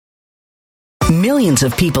Millions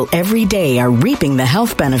of people every day are reaping the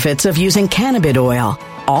health benefits of using cannabis oil,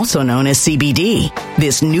 also known as CBD.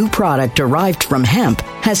 This new product derived from hemp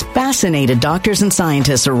has fascinated doctors and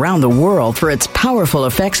scientists around the world for its powerful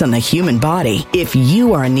effects on the human body. If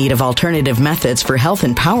you are in need of alternative methods for health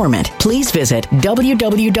empowerment, please visit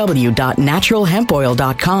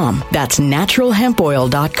www.naturalhempoil.com. That's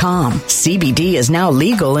naturalhempoil.com. CBD is now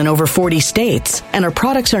legal in over 40 states, and our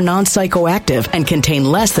products are non-psychoactive and contain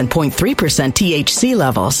less than 0.3% THC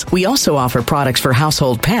levels. We also offer products for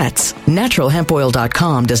household pets.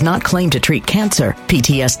 Naturalhempoil.com does not claim to treat cancer,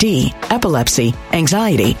 PTSD, epilepsy,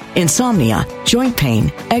 anxiety, insomnia, joint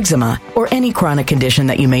pain, eczema, or any chronic condition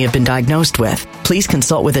that you may have been diagnosed with. Please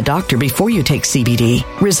consult with a doctor before you take CBD.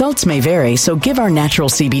 Results may vary, so give our natural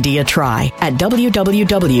CBD a try at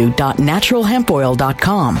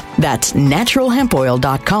www.naturalhempoil.com. That's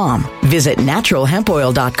naturalhempoil.com. Visit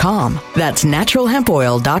naturalhempoil.com. That's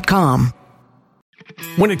naturalhempoil.com.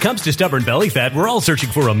 When it comes to stubborn belly fat, we're all searching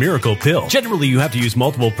for a miracle pill. Generally, you have to use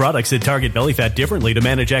multiple products that target belly fat differently to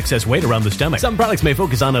manage excess weight around the stomach. Some products may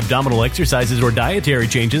focus on abdominal exercises or dietary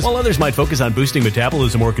changes, while others might focus on boosting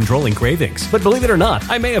metabolism or controlling cravings. But believe it or not,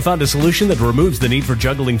 I may have found a solution that removes the need for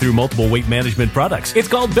juggling through multiple weight management products. It's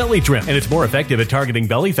called Belly Trim, and it's more effective at targeting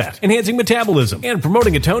belly fat, enhancing metabolism, and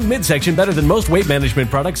promoting a toned midsection better than most weight management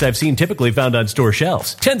products I've seen typically found on store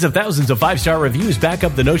shelves. Tens of thousands of 5-star reviews back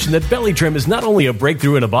up the notion that Belly Trim is not only a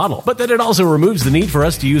breakthrough in a bottle, but that it also removes the need for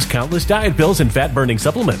us to use countless diet pills and fat-burning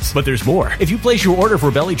supplements. But there's more. If you place your order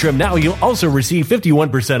for Belly Trim now, you'll also receive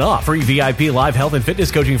 51% off, free VIP live health and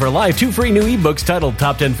fitness coaching for life, 2 free new ebooks titled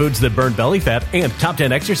Top 10 Foods That Burn Belly Fat and Top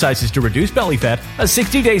 10 Exercises to Reduce Belly Fat, a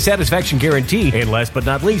 60-day satisfaction guarantee, and last but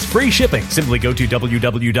not least, free shipping. Simply go to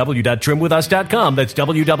www.trimwithus.com. That's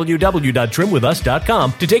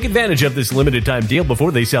www.trimwithus.com to take advantage of this limited time deal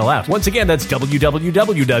before they sell out. Once again, that's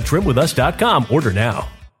www.trimwithus.com. Order now.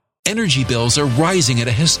 Energy bills are rising at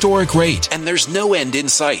a historic rate, and there's no end in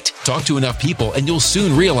sight. Talk to enough people, and you'll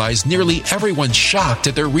soon realize nearly everyone's shocked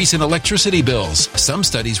at their recent electricity bills. Some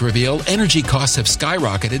studies reveal energy costs have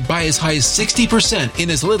skyrocketed by as high as 60%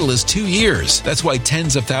 in as little as 2 years. That's why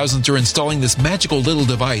tens of thousands are installing this magical little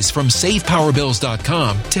device from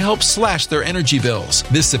SavePowerBills.com to help slash their energy bills.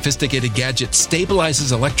 This sophisticated gadget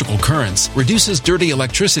stabilizes electrical currents, reduces dirty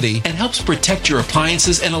electricity, and helps protect your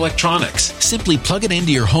appliances and electronics. Simply plug it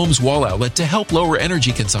into your home's wall outlet to help lower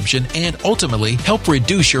energy consumption and ultimately help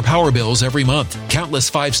reduce your power bills every month.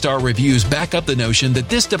 Countless 5-star reviews back up the notion that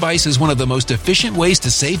this device is one of the most efficient ways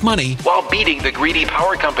to save money while beating the greedy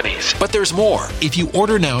power companies. But there's more. If you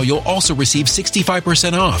order now, you'll also receive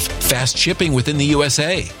 65% off, fast shipping within the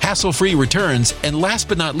USA, hassle-free returns, and last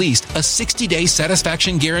but not least, a 60-day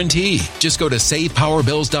satisfaction guarantee. Just go to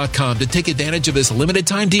SavePowerBills.com to take advantage of this limited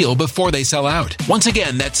time deal before they sell out. Once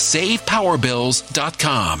again, that's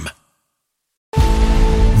SavePowerBills.com.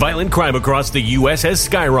 Violent crime across the U.S. has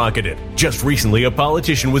skyrocketed. Just recently, a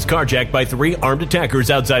politician was carjacked by 3 armed attackers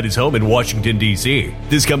outside his home in Washington, D.C.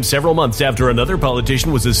 This comes several months after another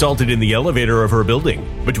politician was assaulted in the elevator of her building.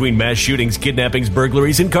 Between mass shootings, kidnappings,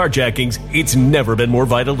 burglaries, and carjackings, it's never been more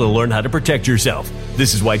vital to learn how to protect yourself.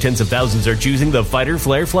 This is why tens of thousands are choosing the Fighter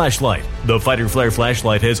Flare flashlight. The Fighter Flare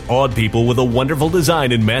flashlight has awed people with a wonderful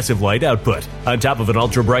design and massive light output. On top of an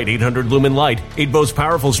ultra-bright 800-lumen light, it boasts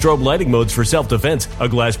powerful strobe lighting modes for self-defense, a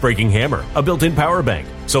glass-breaking hammer, a built-in power bank,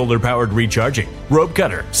 solar-powered recharging, rope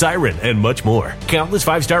cutter, siren, and much more. Countless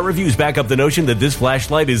 5-star reviews back up the notion that this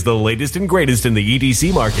flashlight is the latest and greatest in the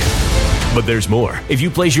EDC market. But there's more. If you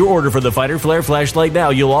place your order for the Fighter Flare flashlight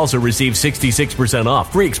now, you'll also receive 66%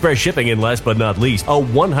 off, free express shipping, and last but not least, a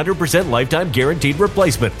 100% lifetime guaranteed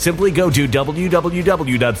replacement. Simply go to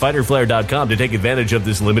www.fighterflare.com to take advantage of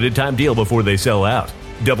this limited time deal before they sell out.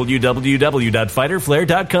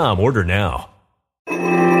 www.fighterflare.com. Order now.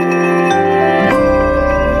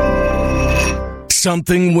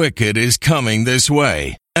 Something wicked is coming this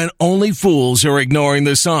way, and only fools are ignoring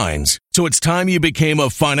the signs. So it's time you became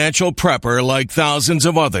a financial prepper like thousands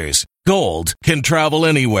of others. Gold can travel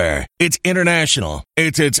anywhere. It's international.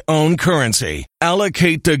 It's its own currency.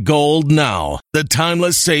 Allocate to gold now, the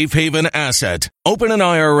timeless safe haven asset. Open an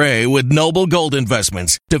IRA with Noble Gold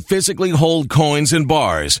Investments to physically hold coins and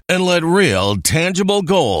bars and let real, tangible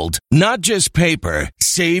gold, not just paper,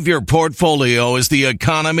 Save your portfolio as the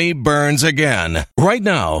economy burns again. Right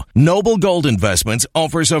now, Noble Gold Investments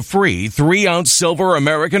offers a free 3-ounce silver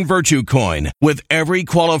American Virtue coin with every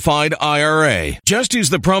qualified IRA. Just use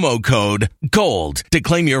the promo code GOLD to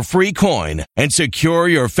claim your free coin and secure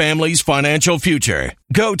your family's financial future.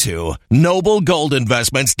 Go to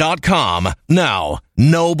noblegoldinvestments.com now.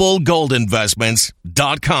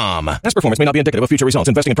 noblegoldinvestments.com. Past performance may not be indicative of future results.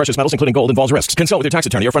 Investing in precious metals, including gold, involves risks. Consult with your tax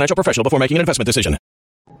attorney or financial professional before making an investment decision.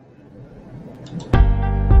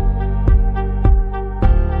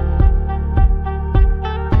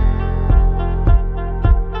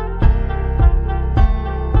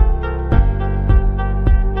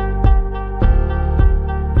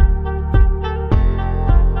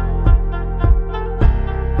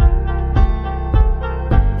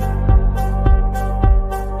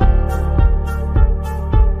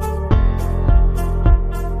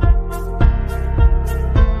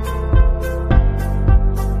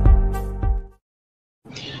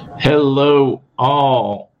 Hello,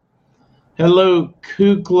 all. Hello,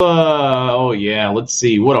 Kukla. Oh, yeah. Let's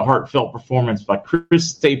see. What a heartfelt performance by Chris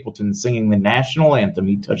Stapleton singing the national anthem.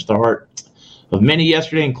 He touched the heart of many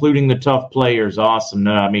yesterday, including the tough players. Awesome.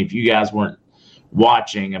 No, I mean, if you guys weren't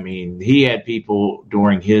watching, I mean, he had people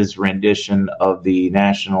during his rendition of the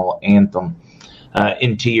national anthem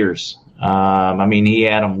in tears. I mean, he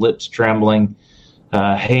had them lips trembling,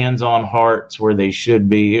 hands on hearts where they should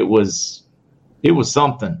be. It was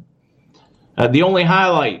something. The only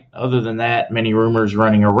highlight, other than that, many rumors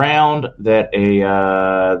running around that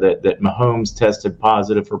that Mahomes tested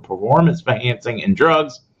positive for performance-enhancing and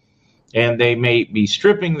drugs, and they may be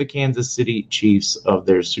stripping the Kansas City Chiefs of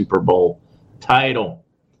their Super Bowl title.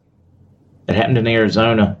 It happened in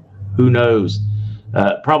Arizona. Who knows?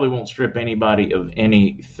 Probably won't strip anybody of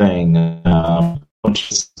anything.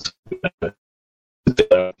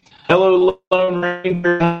 Hello, Lone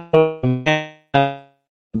Ranger.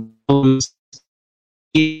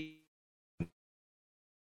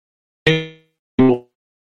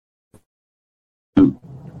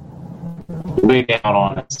 Way down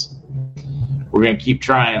on us. We're going to keep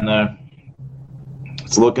trying, though.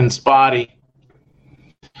 It's looking spotty.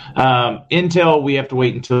 Intel, we have to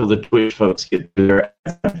wait until the Twitch folks get their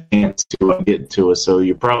chance to get to us. So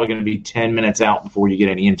you're probably going to be 10 minutes out before you get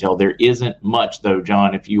any intel. There isn't much, though,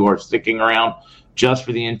 John. If you are sticking around just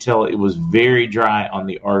for the intel, it was very dry on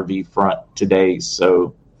the RV front today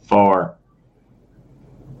so far.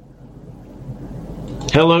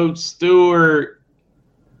 Hello, Stuart.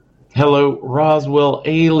 Hello, Roswell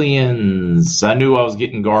Aliens. I knew I was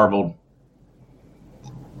getting garbled.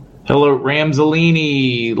 Hello,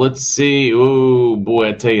 Ramzolini. Let's see. Oh, boy,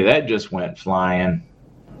 I tell you, that just went flying.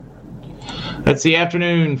 That's the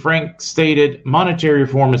afternoon. Frank stated monetary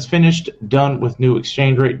reform is finished, done with new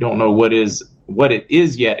exchange rate. Don't know what it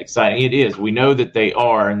is yet. Exciting. It is. We know that they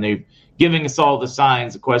are, and they're giving us all the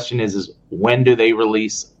signs. The question is when do they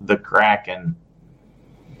release the Kraken?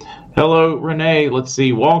 Hello, Renee. Let's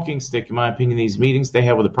see. Walking stick, in my opinion, these meetings they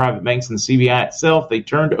have with the private banks and the CBI itself, they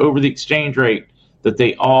turned over the exchange rate that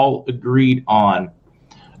they all agreed on.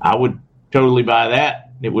 I would totally buy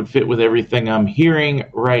that. It would fit with everything I'm hearing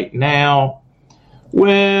right now.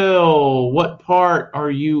 Well, what part are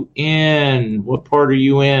you in? What part are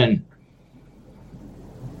you in?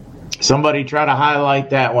 Somebody try to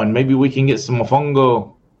highlight that one. Maybe we can get some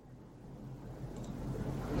mofongo.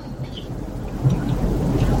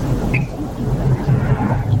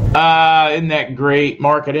 Isn't that great,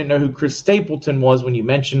 Mark? I didn't know who Chris Stapleton was when you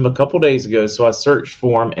mentioned him a couple days ago, so I searched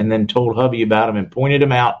for him and then told hubby about him and pointed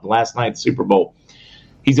him out last night's Super Bowl.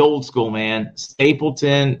 He's old school, man.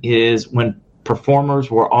 Stapleton is when performers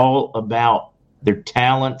were all about their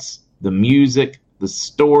talents, the music, the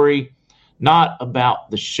story, not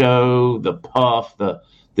about the show, the puff, the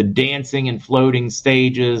dancing and floating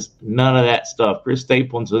stages, none of that stuff. Chris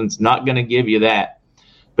Stapleton's not going to give you that.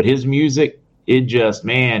 But his music, it just,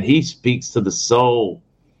 man, he speaks to the soul.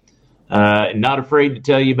 Not afraid to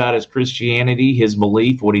tell you about his Christianity, his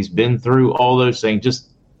belief, what he's been through, all those things.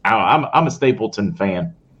 Just, I'm a Stapleton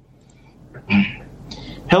fan.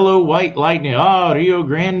 Hello, White Lightning. Oh, Rio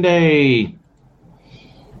Grande.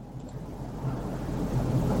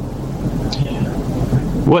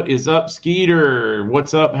 What is up, Skeeter?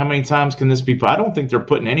 What's up? How many times can this be put? I don't think they're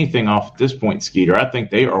putting anything off at this point, Skeeter. I think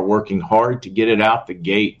they are working hard to get it out the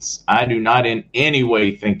gates. I do not in any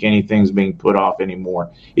way think anything's being put off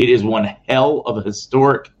anymore. It is one hell of a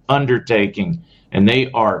historic undertaking, and they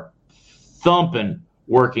are thumping,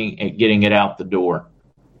 working at getting it out the door.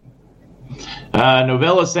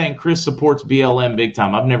 Novella saying Chris supports BLM big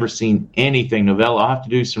time. I've never seen anything, Novella. I'll have to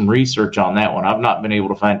do some research on that one. I've not been able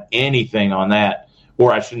to find anything on that.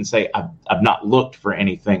 or I shouldn't say I've not looked for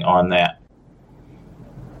anything on that.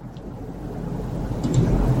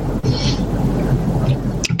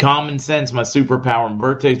 Common Sense, my superpower. My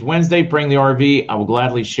birthday's Wednesday. Bring the RV. I will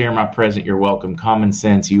gladly share my present. You're welcome. Common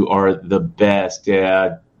Sense, you are the best.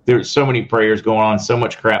 Yeah, there's so many prayers going on, so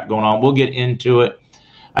much crap going on. We'll get into it.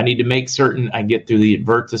 I need to make certain I get through the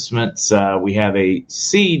advertisements. We have a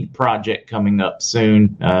seed project coming up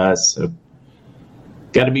soon, so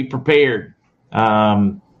got to be prepared.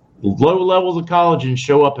 Low levels of collagen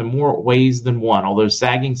show up in more ways than one, although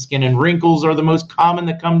sagging skin and wrinkles are the most common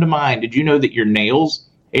that come to mind. Did you know that your nails,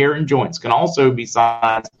 hair, and joints can also be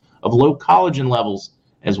signs of low collagen levels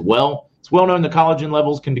as well? It's well known that collagen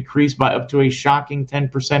levels can decrease by up to a shocking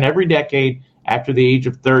 10% every decade after the age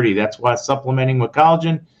of 30. That's why supplementing with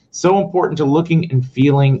collagen is so important to looking and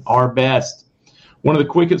feeling our best. One of the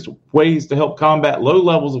quickest ways to help combat low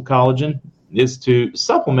levels of collagen is to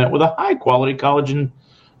supplement with a high-quality collagen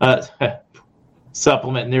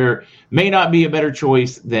supplement. And there may not be a better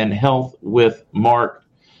choice than Health with Mark,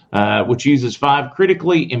 which uses 5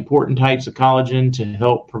 critically important types of collagen to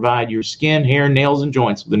help provide your skin, hair, nails, and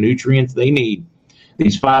joints with the nutrients they need.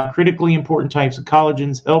 These 5 critically important types of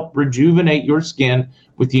collagens help rejuvenate your skin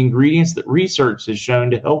with the ingredients that research has shown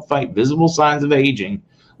to help fight visible signs of aging,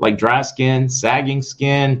 like dry skin, sagging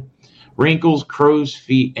skin, wrinkles, crow's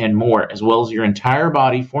feet, and more, as well as your entire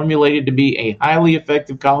body. Formulated to be a highly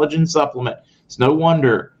effective collagen supplement, it's no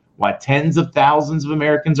wonder why tens of thousands of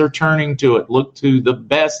Americans are turning to it. Look the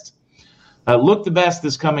best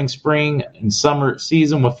this coming spring and summer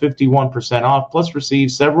season with 51% off, plus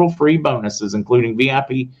receive several free bonuses, including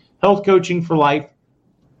VIP health coaching for life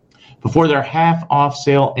before their half-off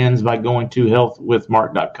sale ends by going to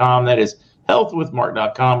healthwithmark.com. That is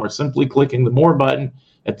healthwithmark.com, or simply clicking the More button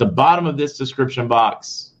at the bottom of this description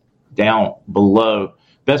box down below.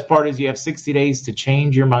 Best part is you have 60 days to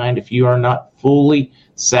change your mind if you are not fully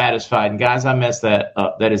satisfied. And guys, I messed that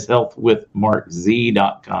up. That is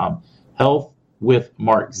healthwithmarkz.com.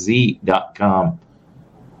 Healthwithmarkz.com.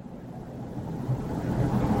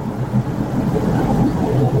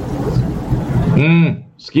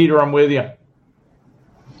 Skeeter, I'm with you.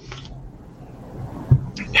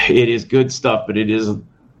 It is good stuff, but it is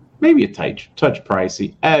maybe a touch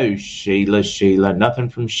pricey. Oh, Sheila, nothing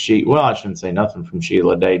from Sheila. Well, I shouldn't say nothing from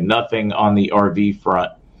Sheila Day. Nothing on the RV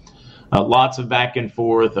front. Lots of back and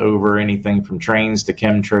forth over anything from trains to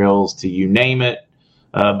chemtrails to you name it.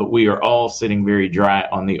 But we are all sitting very dry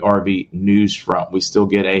on the RV news front. We still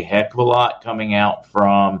get a heck of a lot coming out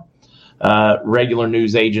from regular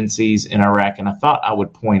news agencies in Iraq, and I thought I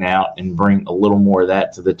would point out and bring a little more of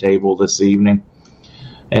that to the table this evening.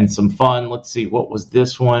 And some fun. Let's see, what was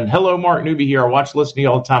this one? Hello, Mark Newby here. I watch, listen to you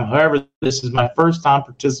all the time. However, this is my first time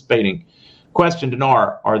participating. Question,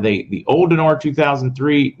 Dinar, are they the old Dinar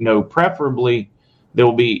 2003? No, preferably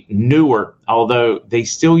they'll be newer, although they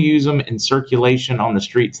still use them in circulation on the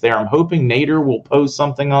streets there. I'm hoping Nader will post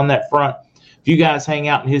something on that front. If you guys hang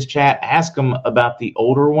out in his chat, ask him about the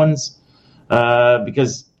older ones,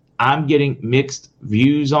 because I'm getting mixed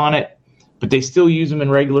views on it. But they still use them in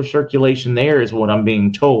regular circulation there, is what I'm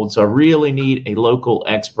being told. So I really need a local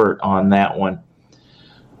expert on that one.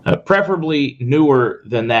 Preferably newer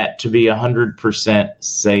than that to be 100%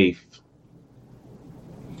 safe.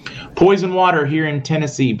 Poison water here in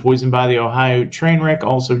Tennessee, poisoned by the Ohio train wreck,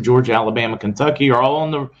 also Georgia, Alabama, Kentucky are all on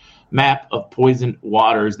the map of poisoned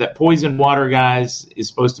waters. That poisoned water, guys, is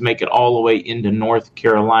supposed to make it all the way into North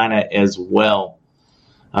Carolina as well.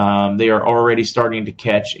 They are already starting to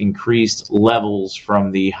catch increased levels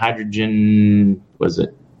from the hydrogen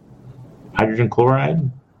chloride?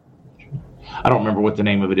 I don't remember what the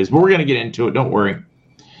name of it is, but we're going to get into it. Don't worry.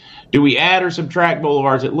 Do we add or subtract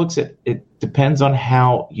boulevards? It depends on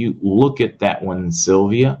how you look at that one,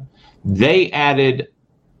 Sylvia. They added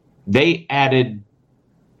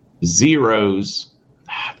zeros.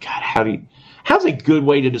 God, how's a good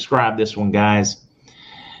way to describe this one, guys?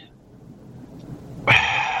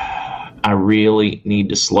 I really need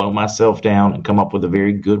to slow myself down and come up with a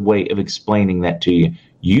very good way of explaining that to you.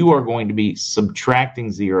 You are going to be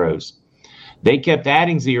subtracting zeros. They kept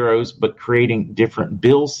adding zeros, but creating different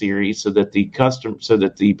bill series so that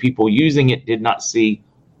the people using it did not see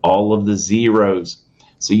all of the zeros.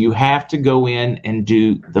 So you have to go in and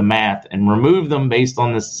do the math and remove them based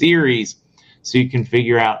on the series so you can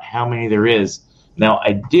figure out how many there is. Now,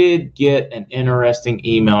 I did get an interesting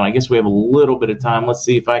email. I guess we have a little bit of time. Let's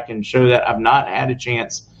see if I can show that. I've not had a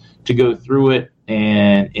chance to go through it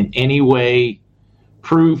and in any way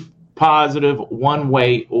proof positive one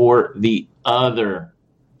way or the other.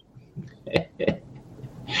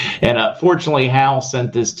 And Fortunately, Hal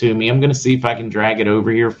sent this to me. I'm going to see if I can drag it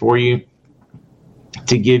over here for you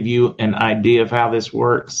to give you an idea of how this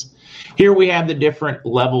works. Here we have the different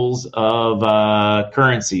levels of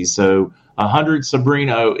currencies. So 100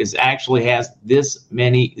 Sobrino actually has this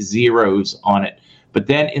many zeros on it. But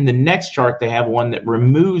then in the next chart, they have one that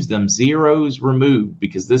removes them, zeros removed,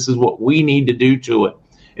 because this is what we need to do to it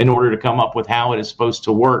in order to come up with how it is supposed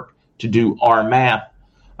to work to do our math.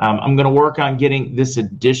 I'm going to work on getting this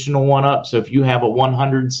additional one up. So if you have a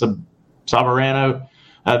 100 Soberano,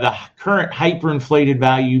 the current hyperinflated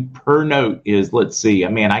value per note is, let's see,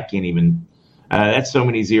 I can't even, that's so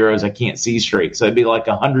many zeros I can't see straight. So it'd be like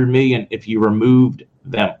 100 million if you removed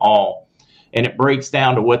them all. And it breaks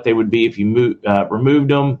down to what they would be if you removed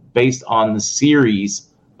them based on the series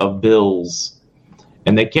of bills.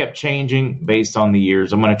 And they kept changing based on the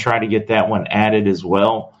years. I'm going to try to get that one added as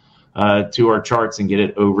well to our charts and get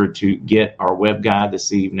it over to get our web guide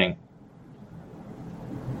this evening.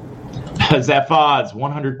 Zaphod,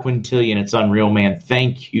 100 quintillion. It's unreal, man.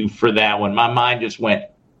 Thank you for that one. My mind just went.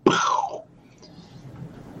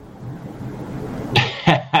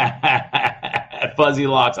 Fuzzy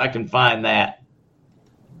locks, I can find that.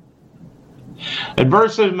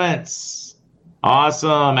 Advertisements.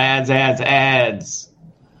 Awesome. Ads.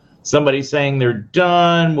 Somebody saying they're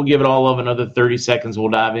done. We'll give it all of another 30 seconds. We'll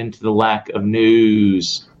dive into the lack of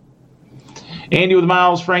news. Andy with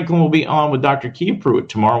Miles Franklin will be on with Dr. Kia Pruitt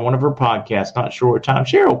tomorrow, one of her podcasts. Not sure what time.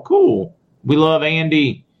 Cheryl, cool. We love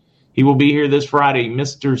Andy. He will be here this Friday.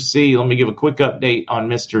 Mr. C. Let me give a quick update on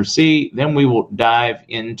Mr. C. Then we will dive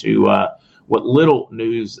into what little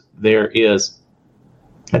news there is.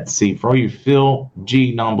 Let's see. For all you Phil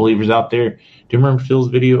G non-believers out there, do you remember Phil's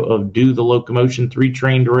video of do the locomotion 3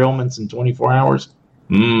 train derailments in 24 hours?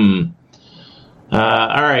 All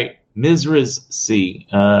right. Ms. Riz C.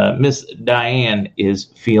 Miss Diane is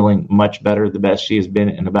feeling much better, the best she has been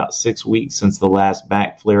in about 6 weeks since the last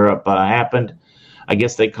back flare-up happened. I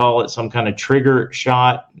guess they call it some kind of trigger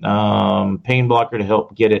shot, pain blocker to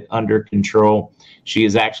help get it under control. She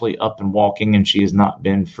is actually up and walking, and she has not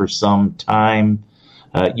been for some time.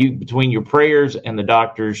 Between your prayers and the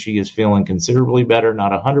doctor, she is feeling considerably better,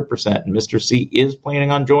 not 100%. And Mr. C is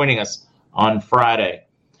planning on joining us on Friday.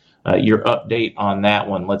 Your update on that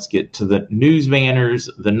one. Let's get to the news banners,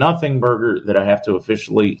 the nothing burger that I have to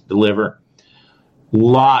officially deliver.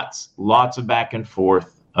 Lots of back and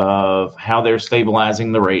forth of how they're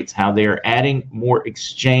stabilizing the rates, how they're adding more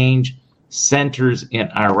exchange centers in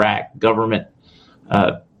Iraq, government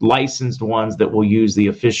licensed ones that will use the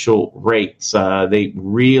official rates. They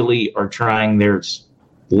really are trying their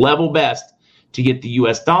level best to get the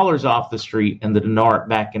U.S. dollars off the street and the dinar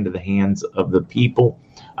back into the hands of the people.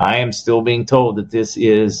 I am still being told that this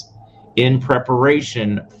is in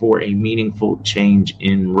preparation for a meaningful change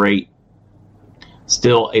in rate.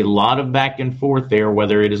 Still a lot of back and forth there,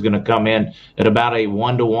 whether it is going to come in at about a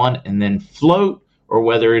 1-to-1 and then float, or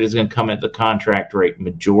whether it is going to come at the contract rate.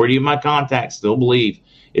 Majority of my contacts still believe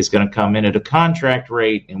it's going to come in at a contract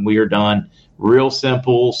rate, and we are done. Real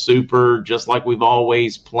simple, super, just like we've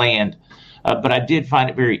always planned. But I did find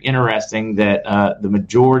it very interesting that the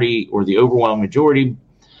majority, or the overwhelming majority,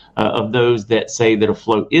 of those that say that a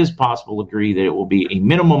float is possible agree that it will be a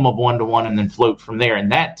minimum of 1-to-1 and then float from there.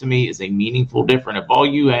 And that, to me, is a meaningful difference. If all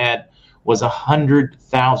you had was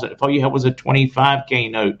 100,000, if all you had was a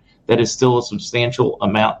 25K note, that is still a substantial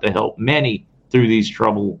amount to help many through these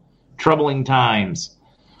troubling times.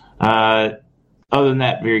 Other than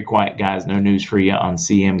that, very quiet, guys. No news for you on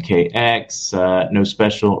CMKX. No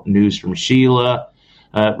special news from Sheila.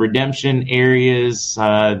 Redemption areas,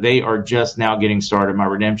 they are just now getting started. My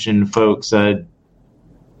redemption folks,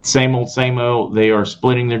 same old. They are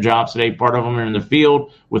splitting their jobs today. Part of them are in the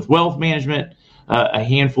field with wealth management. A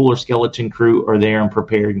handful or skeleton crew are there and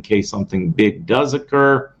prepared in case something big does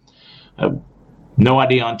occur. No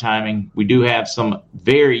idea on timing. We do have some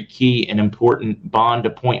very key and important bond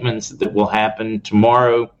appointments that will happen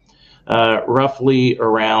tomorrow, roughly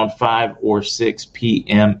around 5 or 6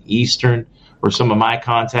 p.m. Eastern, where some of my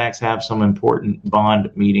contacts have some important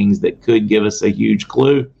bond meetings that could give us a huge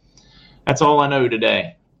clue. That's all I know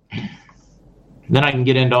today. Then I can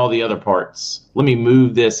get into all the other parts. Let me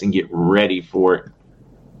move this and get ready for it.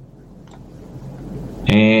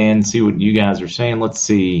 And see what you guys are saying. Let's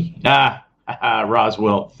see.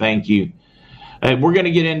 Roswell, thank you. We're going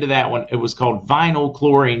to get into that one. It was called vinyl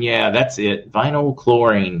chlorine. Yeah, that's it. Vinyl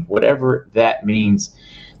chlorine, whatever that means.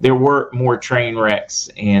 There were more train wrecks,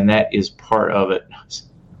 and that is part of it.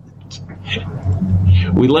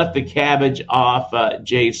 We left the cabbage off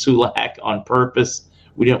Jay Sulak on purpose.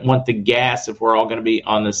 We didn't want the gas if we're all going to be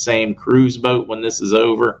on the same cruise boat when this is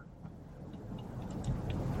over.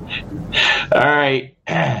 All right.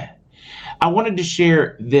 I wanted to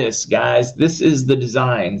share this, guys. This is the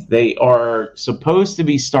designs. They are supposed to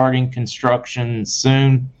be starting construction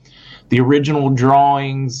soon. The original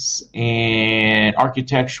drawings and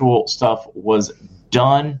architectural stuff was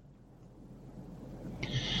done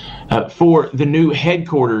for the new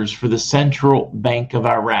headquarters for the Central Bank of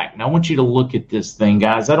Iraq. Now, I want you to look at this thing,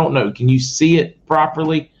 guys. I don't know. Can you see it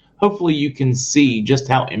properly? Hopefully you can see just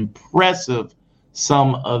how impressive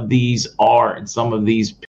some of these are and some of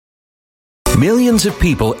these. Millions of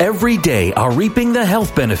people every day are reaping the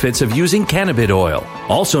health benefits of using cannabis oil,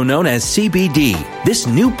 also known as CBD. This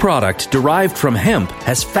new product derived from hemp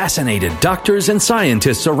has fascinated doctors and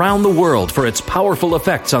scientists around the world for its powerful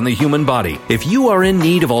effects on the human body. If you are in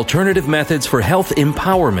need of alternative methods for health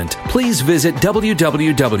empowerment, please visit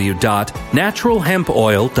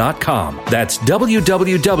www.naturalhempoil.com. That's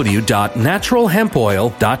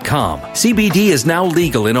www.naturalhempoil.com. CBD is now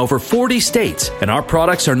legal in over 40 states, and our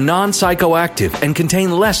products are non-psychoactive and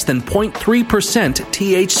contain less than 0.3%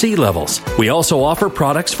 THC levels. We also offer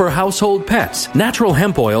products for household pets.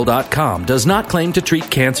 NaturalHempOil.com does not claim to treat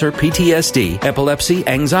cancer, PTSD, epilepsy,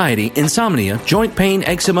 anxiety, insomnia, joint pain,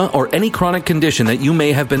 eczema, or any chronic condition that you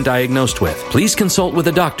may have been diagnosed with. Please consult with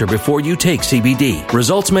a doctor before you take CBD.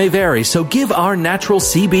 Results may vary, so give our natural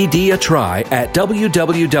CBD a try at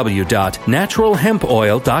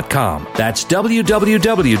www.naturalhempoil.com. That's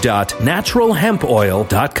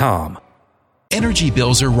www.naturalhempoil.com. Energy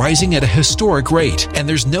bills are rising at a historic rate, and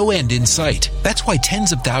there's no end in sight. That's why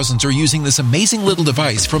tens of thousands are using this amazing little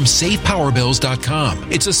device from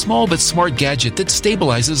SavePowerBills.com. It's a small but smart gadget that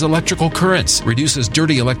stabilizes electrical currents, reduces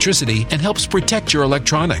dirty electricity, and helps protect your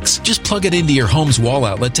electronics. Just plug it into your home's wall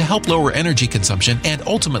outlet to help lower energy consumption and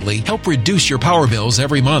ultimately help reduce your power bills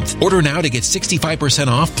every month. Order now to get 65%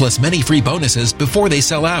 off plus many free bonuses before they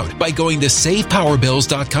sell out by going to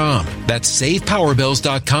SavePowerBills.com. That's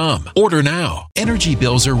SavePowerBills.com. Order now. Energy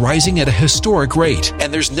bills are rising at a historic rate,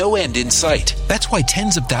 and there's no end in sight. That's why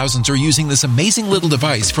tens of thousands are using this amazing little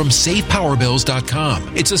device from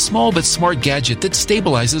SavePowerBills.com. It's a small but smart gadget that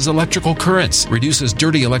stabilizes electrical currents, reduces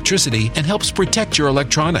dirty electricity, and helps protect your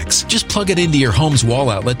electronics. Just plug it into your home's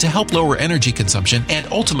wall outlet to help lower energy consumption and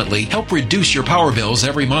ultimately help reduce your power bills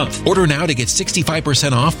every month. Order now to get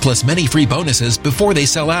 65% off plus many free bonuses before they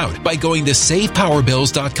sell out by going to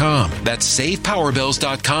SavePowerBills.com. That's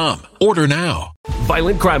SavePowerBills.com. Order now.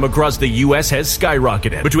 Violent crime across the U.S. has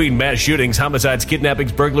skyrocketed. Between mass shootings, homicides,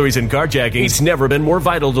 kidnappings, burglaries, and carjackings, it's never been more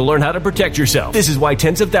vital to learn how to protect yourself. This is why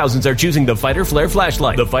tens of thousands are choosing the Fighter Flare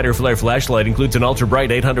flashlight. The Fighter Flare flashlight includes an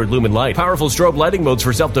ultra-bright 800 lumen light, powerful strobe lighting modes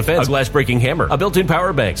for self-defense, a glass-breaking hammer, a built-in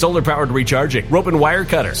power bank, solar-powered recharging, rope and wire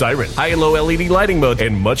cutter, siren, high and low LED lighting mode,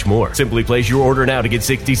 and much more. Simply place your order now to get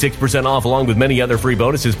 66% off along with many other free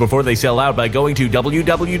bonuses before they sell out by going to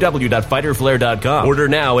www.fighterflare.com. Order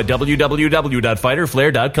now at www.fighterflare.com.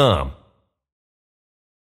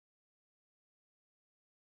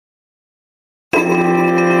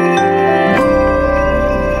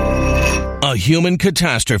 A human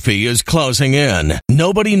catastrophe is closing in.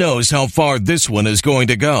 Nobody knows how far this one is going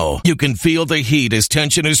to go. You can feel the heat as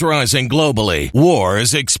tension is rising globally. War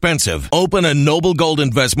is expensive. Open a Noble Gold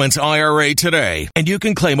Investments IRA today, and you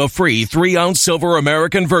can claim a free 3-ounce silver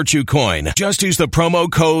American Virtue coin. Just use the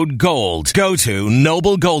promo code GOLD. Go to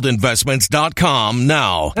noblegoldinvestments.com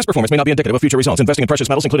now. Past performance may not be indicative of future results. Investing in precious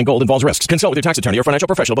metals, including gold, involves risks. Consult with your tax attorney or financial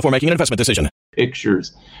professional before making an investment decision.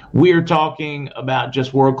 Pictures. We're talking about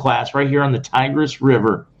just world class right here on the Tigris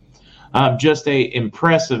River. Just a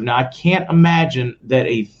impressive. Now, I can't imagine that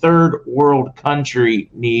a third world country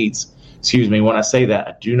needs, excuse me, when I say that,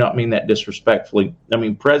 I do not mean that disrespectfully. I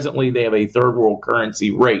mean, presently they have a third world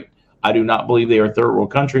currency rate. I do not believe they are a third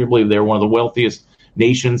world country. I believe they're one of the wealthiest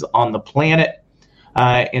nations on the planet.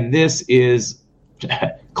 And this is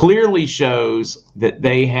clearly shows that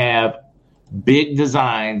they have big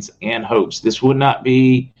designs and hopes. This would not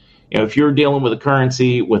be, if you're dealing with a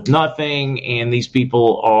currency with nothing and these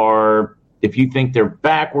people are, if you think they're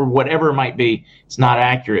backward, whatever it might be, it's not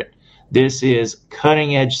accurate. This is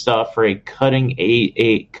cutting edge stuff for a cutting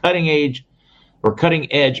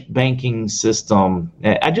edge banking system.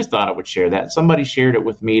 I just thought I would share that. Somebody shared it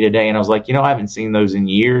with me today and I was like, I haven't seen those in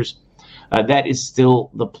years. That is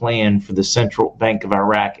still the plan for the Central Bank of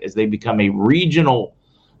Iraq as they become a regional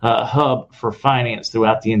hub for finance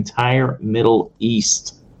throughout the entire Middle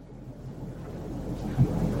East.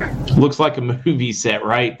 Looks like a movie set,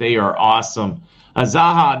 right? They are awesome.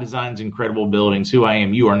 Zaha designs incredible buildings. Who I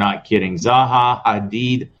am, you are not kidding. Zaha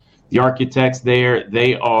Hadid, the architects there,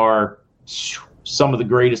 they are some of the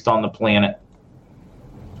greatest on the planet.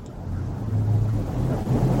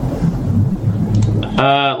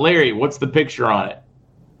 Larry, what's the picture on it?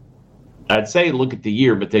 I'd say look at the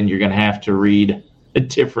year, but then you're going to have to read a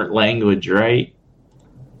different language, right?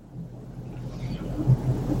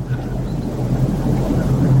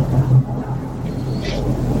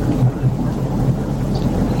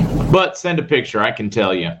 But send a picture, I can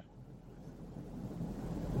tell you.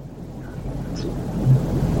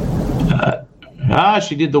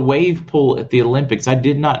 She did the wave pool at the Olympics. I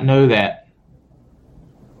did not know that.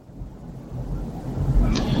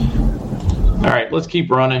 All right, let's keep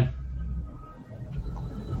running.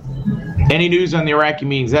 Any news on the Iraqi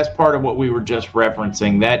meetings? That's part of what we were just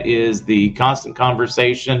referencing. That is the constant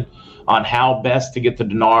conversation on how best to get the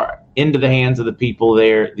dinar into the hands of the people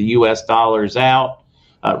there, the U.S. dollars out,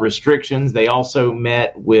 restrictions. They also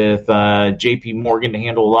met with J.P. Morgan to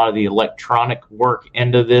handle a lot of the electronic work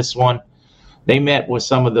end of this one. They met with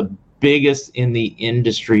some of the biggest in the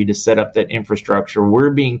industry to set up that infrastructure.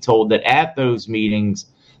 We're being told that at those meetings,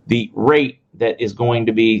 the rate that is going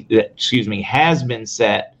to be, has been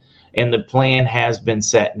set, and the plan has been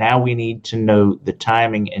set. Now we need to know the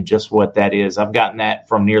timing and just what that is. I've gotten that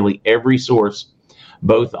from nearly every source,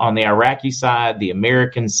 both on the Iraqi side, the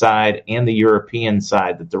American side, and the European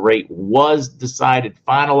side, that the rate was decided,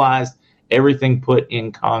 finalized, everything put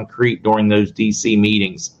in concrete during those D.C.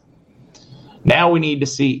 meetings. Now we need to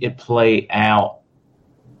see it play out.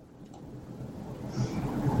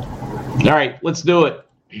 All right, let's do it.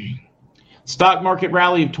 Stock market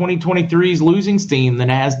rally of 2023's losing steam. The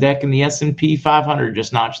NASDAQ and the S&P 500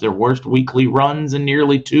 just notched their worst weekly runs in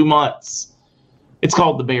nearly 2 months. It's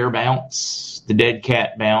called the bear bounce, the dead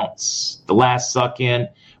cat bounce, the last suck in.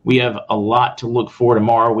 We have a lot to look for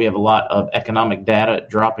tomorrow. We have a lot of economic data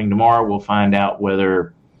dropping tomorrow. We'll find out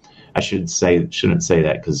whether, shouldn't say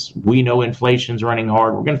that because we know inflation's running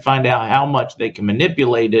hard. We're going to find out how much they can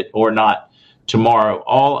manipulate it or not tomorrow.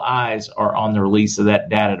 All eyes are on the release of that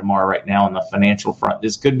data tomorrow right now on the financial front.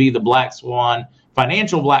 This could be the black swan,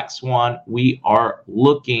 financial black swan we are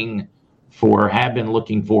looking for, have been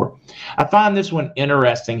looking for. I find this one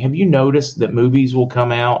interesting. Have you noticed that movies will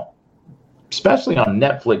come out, especially on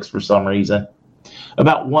Netflix for some reason,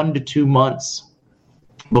 about 1 to 2 months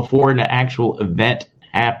before an actual event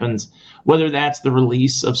happens, whether that's the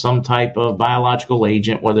release of some type of biological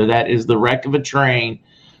agent, whether that is the wreck of a train,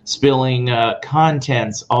 spilling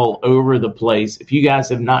contents all over the place. If you guys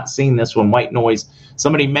have not seen this one, White Noise,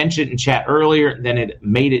 somebody mentioned in chat earlier, then it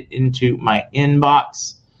made it into my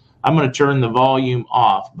inbox. I'm going to turn the volume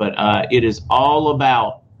off, but it is all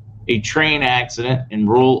about a train accident in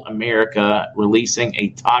rural America releasing a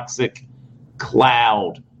toxic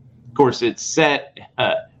cloud. Of course, it's set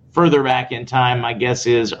further back in time, my guess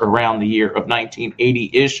is around the year of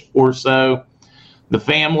 1980-ish or so. The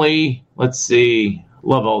family, let's see,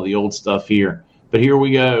 love all the old stuff here. But here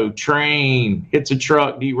we go. Train hits a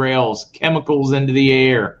truck, derails, chemicals into the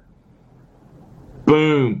air.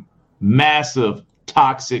 Boom. Massive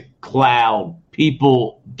toxic cloud.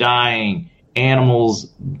 People dying. Animals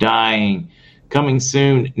dying. Coming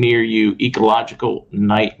soon near you. Ecological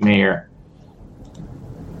nightmare.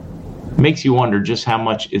 Makes you wonder just how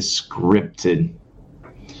much is scripted.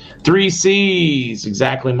 3 C's.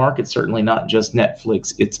 Exactly. Market's certainly not just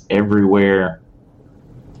Netflix. It's everywhere.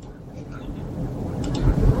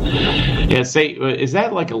 Yeah, is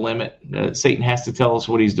that like a limit? Satan has to tell us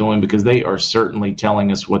what he's doing because they are certainly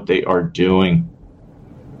telling us what they are doing.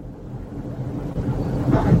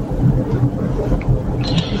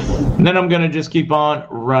 And then I'm going to just keep on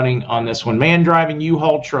running on this one. Man driving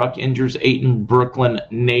U-Haul truck injures 8 in Brooklyn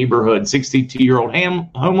neighborhood. 62-year-old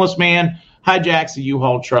homeless man hijacks a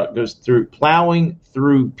U-Haul truck, goes through plowing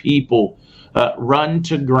through people, run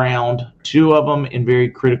to ground. 2 of them in very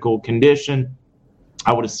critical condition.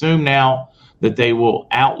 I would assume now that they will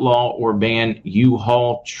outlaw or ban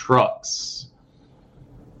U-Haul trucks.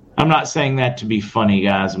 I'm not saying that to be funny,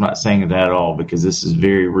 guys. I'm not saying that at all because this is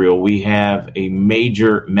very real. We have a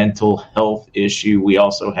major mental health issue. We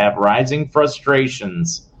also have rising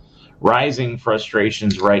frustrations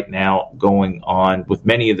right now going on with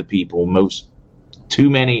many of the people. Too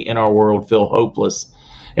many in our world feel hopeless.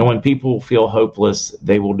 And when people feel hopeless,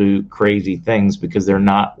 they will do crazy things because they're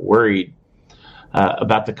not worried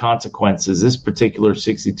about the consequences. This particular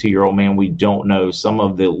 62-year-old man, we don't know. Some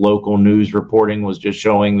of the local news reporting was just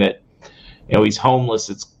showing that, he's homeless.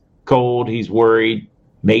 It's cold. He's worried.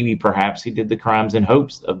 Maybe perhaps he did the crimes in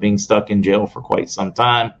hopes of being stuck in jail for quite some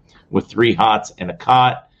time with 3 hots and a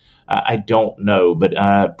cot. I don't know,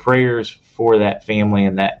 but prayers for that family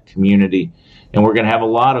and that community. And we're going to have a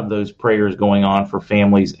lot of those prayers going on for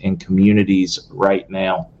families and communities right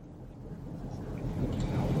now.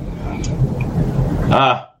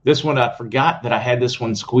 This one, I forgot that I had this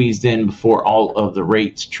one squeezed in before all of the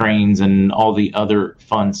rates, trains, and all the other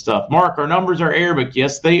fun stuff. Mark, our numbers are Arabic.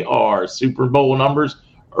 Yes, they are. Super Bowl numbers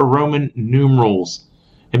are Roman numerals.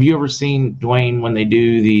 Have you ever seen, Dwayne, when they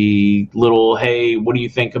do the little, hey, what do you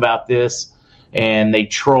think about this? And they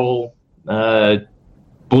troll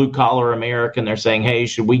blue-collar American. They're saying, hey,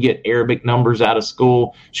 should we get Arabic numbers out of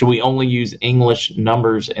school? Should we only use English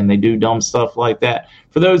numbers? And they do dumb stuff like that.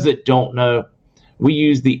 For those that don't know, we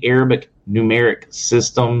use the Arabic numeric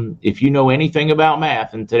system. If you know anything about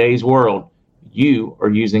math in today's world, you are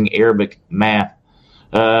using Arabic math.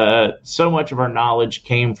 So much of our knowledge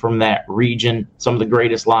came from that region. Some of the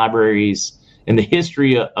greatest libraries in the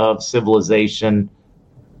history of civilization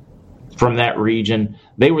from that region.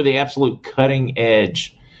 They were the absolute cutting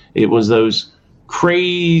edge. It was those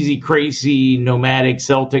crazy nomadic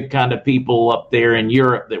Celtic kind of people up there in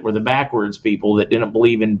Europe that were the backwards people that didn't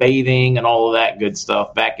believe in bathing and all of that good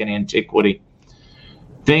stuff back in antiquity.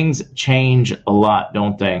 Things change a lot,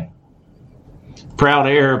 don't they? Proud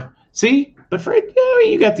Arab. See, but Fred,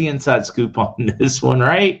 you got the inside scoop on this one,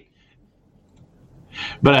 right?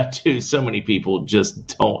 But so many people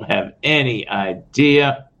just don't have any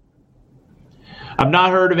idea. I've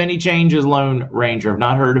not heard of any changes, Lone Ranger. I've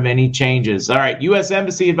not heard of any changes. All right, U.S.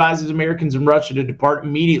 Embassy advises Americans in Russia to depart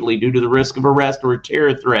immediately due to the risk of arrest or a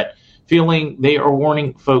terror threat. Feeling they are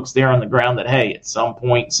warning folks there on the ground that, hey, at some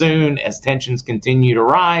point soon, as tensions continue to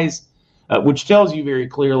rise, which tells you very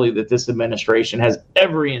clearly that this administration has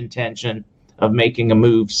every intention of making a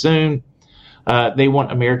move soon. They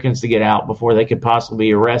want Americans to get out before they could possibly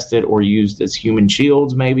be arrested or used as human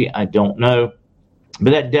shields, maybe. I don't know.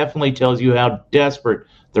 But that definitely tells you how desperate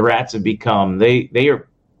the rats have become. They are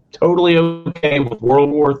totally okay with World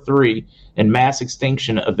War III and mass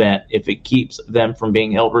extinction event if it keeps them from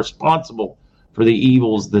being held responsible for the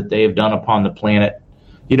evils that they have done upon the planet.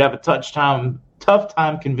 You'd have a tough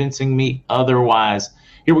time convincing me otherwise.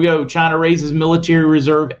 Here we go. China raises military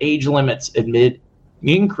reserve age limits amid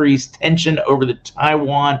increased tension over the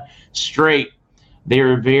Taiwan Strait. They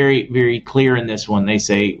are very, very clear in this one. They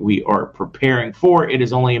say we are preparing for it. It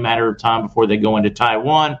is only a matter of time before they go into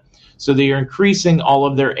Taiwan. So they are increasing all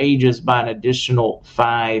of their ages by an additional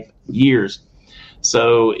 5 years.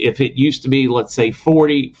 So if it used to be, let's say,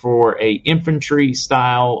 40 for a infantry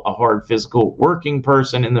style, a hard physical working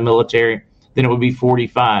person in the military, then it would be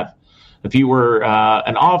 45. If you were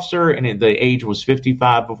an officer and the age was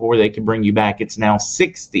 55 before they could bring you back, it's now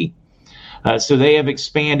 60. So they have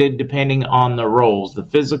expanded depending on the roles. The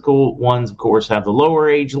physical ones, of course, have the lower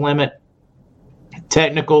age limit.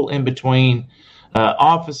 Technical in between.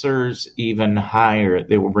 Officers even higher.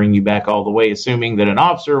 They will bring you back all the way, assuming that an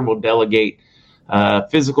officer will delegate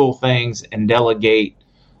physical things and delegate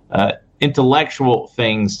intellectual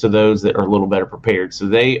things to those that are a little better prepared. So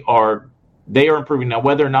they are improving. Now,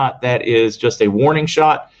 whether or not that is just a warning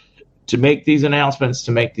shot to make these announcements,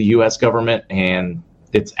 to make the U.S. government and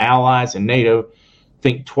its allies and NATO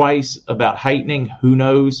think twice about heightening, who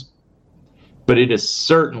knows? But it is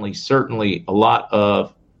certainly a lot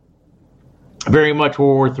of very much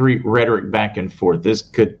World War III rhetoric back and forth. This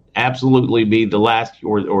could absolutely be the last,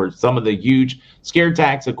 or some of the huge scare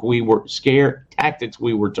tactics we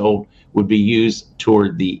were told would be used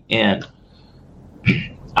toward the end.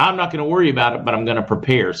 I'm not going to worry about it, but I'm going to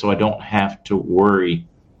prepare so I don't have to worry.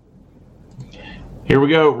 Here we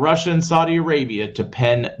go. Russia and Saudi Arabia to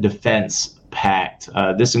pen defense pact.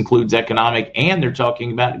 This includes economic, and they're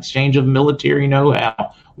talking about exchange of military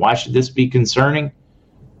know-how. Why should this be concerning?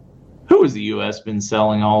 Who has the U.S. been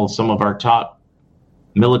selling some of our top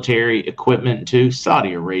military equipment to?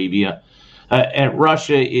 Saudi Arabia. And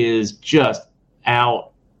Russia is just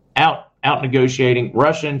out negotiating.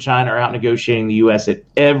 Russia and China are out negotiating the U.S. at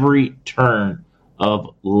every turn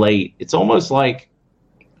of late. It's almost like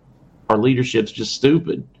our leadership's just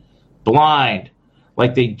stupid, blind,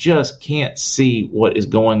 like they just can't see what is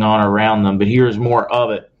going on around them. But here's more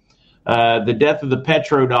of it. The death of the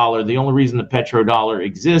petrodollar. The only reason the petrodollar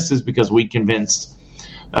exists is because we convinced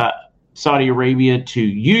Saudi Arabia to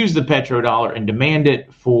use the petrodollar and demand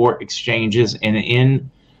it for exchanges. And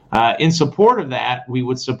in support of that, we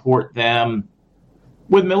would support them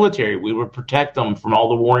with military. We would protect them from all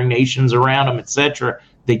the warring nations around them, etc.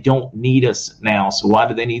 They don't need us now. So why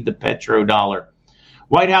do they need the petrodollar?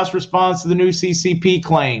 White House response to the new CCP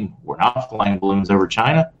claim. We're not flying balloons over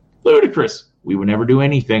China. Ludicrous. We would never do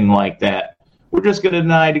anything like that. We're just going to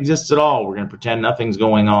deny it exists at all. We're going to pretend nothing's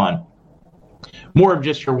going on. More of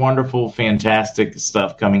just your wonderful, fantastic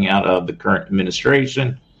stuff coming out of the current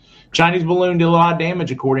administration. Chinese balloon did a lot of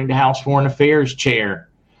damage, according to House Foreign Affairs Chair.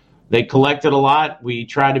 They collected a lot. We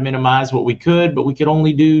tried to minimize what we could, but we could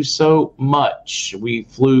only do so much. We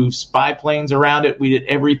flew spy planes around it. We did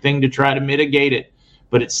everything to try to mitigate it,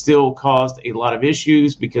 but it still caused a lot of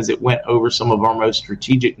issues because it went over some of our most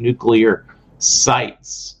strategic nuclear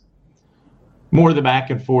sites. More of the back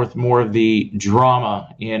and forth, more of the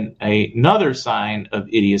drama. In another sign of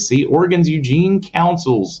idiocy, Oregon's Eugene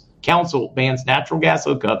Council bans natural gas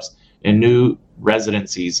hookups in new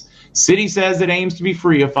residencies. City says it aims to be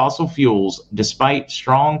free of fossil fuels despite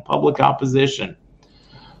strong public opposition.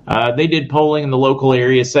 They did polling in the local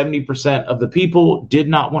area. 70% of the people did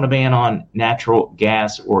not want to ban on natural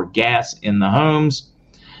gas or gas in the homes.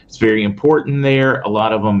 It's very important there. A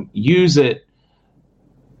lot of them use it.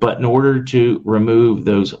 But in order to remove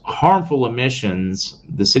those harmful emissions,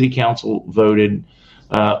 the city council voted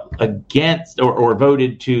against or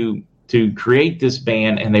voted to create this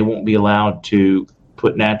ban, and they won't be allowed to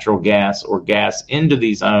put natural gas or gas into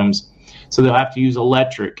these homes. So they'll have to use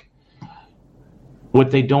electric. What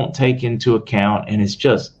they don't take into account, and it's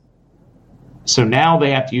just, so now they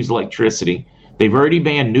have to use electricity. They've already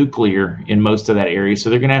banned nuclear in most of that area, so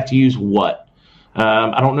they're going to have to use what?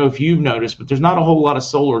 I don't know if you've noticed, but there's not a whole lot of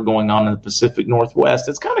solar going on in the Pacific Northwest.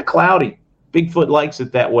 It's kind of cloudy. Bigfoot likes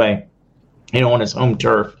it that way, on his home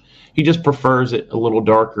turf. He just prefers it a little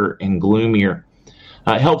darker and gloomier.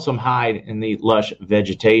 It helps him hide in the lush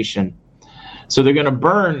vegetation. So they're going to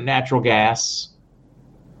burn natural gas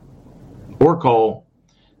or coal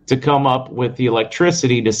to come up with the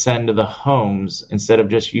electricity to send to the homes instead of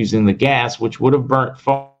just using the gas, which would have burnt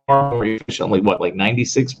far more efficiently, like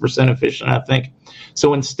 96% efficient, I think.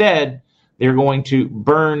 So instead, they're going to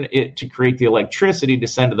burn it to create the electricity to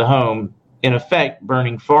send to the home, in effect,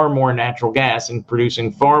 burning far more natural gas and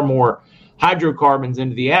producing far more hydrocarbons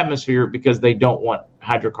into the atmosphere because they don't want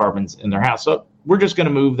hydrocarbons in their house. So we're just going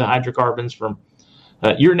to move the hydrocarbons from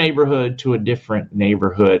your neighborhood to a different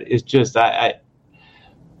neighborhood. It's just,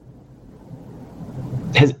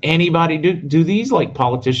 has anybody, do these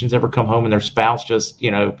politicians ever come home and their spouse just,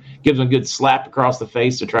 gives them a good slap across the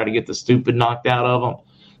face to try to get the stupid knocked out of them?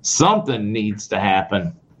 Something needs to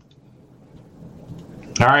happen.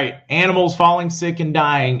 All right, animals falling sick and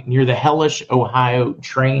dying near the hellish Ohio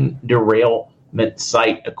train derailment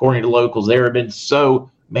site. According to locals, there have been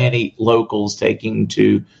so many locals taking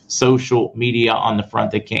to social media on the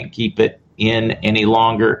front they can't keep it in any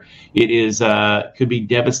longer. It is could be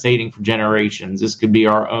devastating for generations. This could be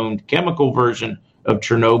our own chemical version of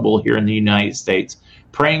Chernobyl here in the United States.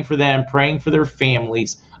 Praying for them, praying for their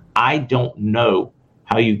families. I don't know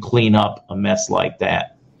how you clean up a mess like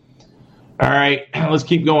that. All right, let's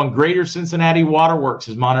keep going. Greater Cincinnati Waterworks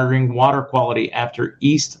is monitoring water quality after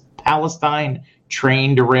East Palestine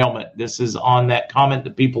train derailment. This is on that comment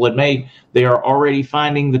that people had made. They are already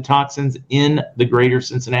finding the toxins in the Greater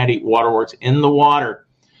Cincinnati Waterworks in the water.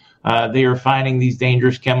 They are finding these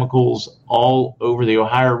dangerous chemicals all over the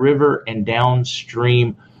Ohio River and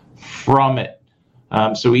downstream from it.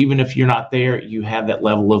 So even if you're not there, you have that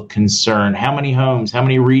level of concern. How many homes, how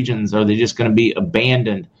many regions are they just going to be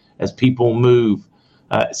abandoned as people move?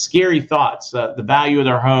 Scary thoughts. The value of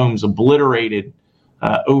their homes obliterated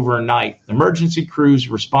overnight. Emergency crews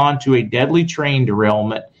respond to a deadly train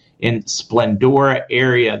derailment in Splendora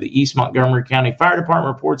area. The East Montgomery County Fire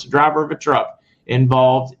Department reports the driver of a truck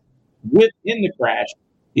involved in the crash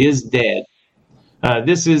is dead.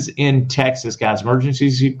 This is in Texas, guys.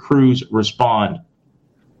 Emergency crews respond.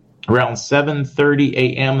 Around 7:30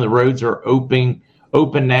 a.m., the roads are open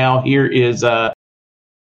now. Here is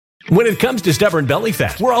When it comes to stubborn belly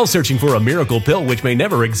fat, we're all searching for a miracle pill which may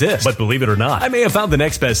never exist. But believe it or not, I may have found the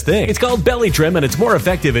next best thing. It's called Belly Trim, and it's more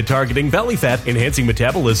effective at targeting belly fat, enhancing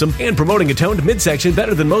metabolism, and promoting a toned midsection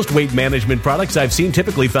better than most weight management products I've seen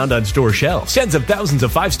typically found on store shelves. Tens of thousands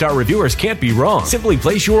of 5-star reviewers can't be wrong. Simply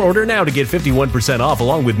place your order now to get 51% off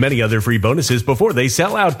along with many other free bonuses before they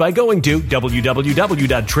sell out by going to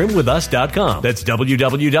www.trimwithus.com. That's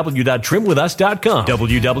www.trimwithus.com.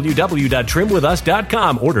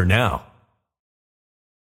 www.trimwithus.com. Order now.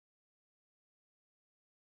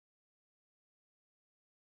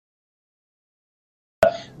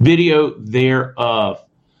 Video thereof.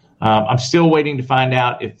 I'm still waiting to find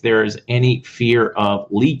out if there is any fear of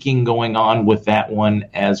leaking going on with that one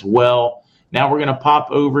as well. Now we're going to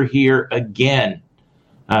pop over here again.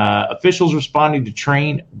 Officials responding to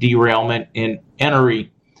train derailment in Enoree,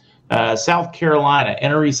 South Carolina.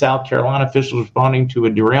 Enoree, South Carolina. Officials responding to a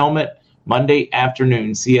derailment Monday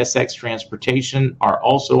afternoon. CSX Transportation are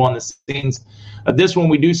also on the scenes. This one,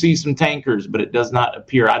 we do see some tankers, but it does not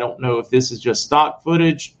appear. I don't know if this is just stock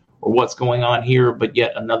footage or what's going on here, but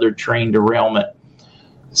yet another train derailment.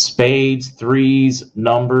 Spades, threes,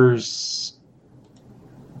 numbers.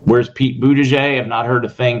 Where's Pete Buttigieg? I've not heard a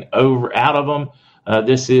thing out of him.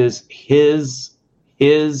 This is his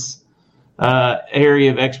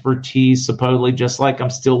area of expertise, supposedly, just like I'm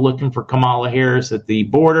still looking for Kamala Harris at the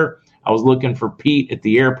border. I was looking for Pete at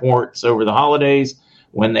the airports over the holidays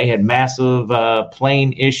when they had massive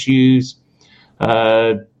plane issues.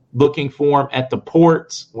 Looking for him at the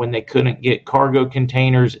ports when they couldn't get cargo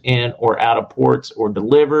containers in or out of ports or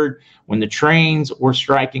delivered, when the trains were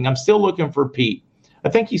striking. I'm still looking for Pete. I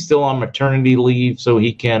think he's still on maternity leave so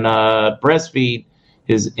he can breastfeed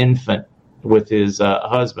his infant with his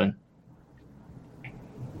husband. I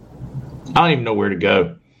don't even know where to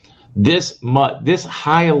go. This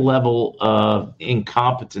high level of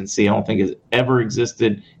incompetency, I don't think has ever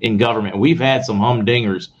existed in government. We've had some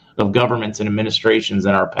humdingers of governments and administrations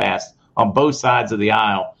in our past on both sides of the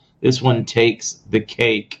aisle. This one takes the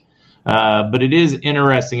cake. But it is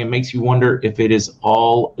interesting. It makes you wonder if it is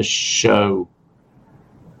all a show.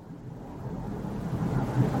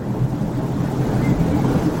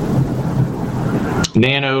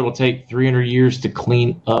 Nano, it'll take 300 years to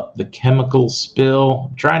clean up the chemical spill.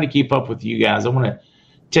 I'm trying to keep up with you guys. I want to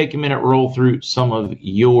take a minute, roll through some of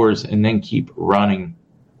yours, and then keep running.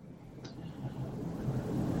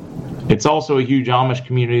 It's also a huge Amish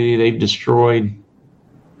community they've destroyed.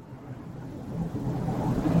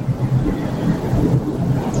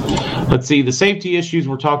 Let's see. The safety issues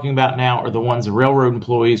we're talking about now are the ones the railroad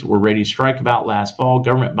employees were ready to strike about last fall.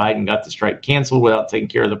 Government Biden got the strike canceled without taking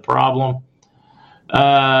care of the problem.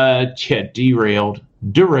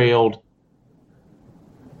 Derailed.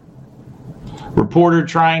 Reporter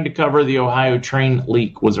trying to cover the Ohio train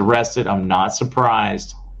leak was arrested. I'm not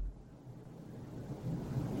surprised.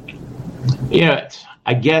 Yeah,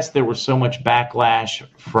 I guess there was so much backlash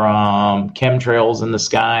from chemtrails in the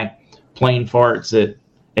sky, plane farts,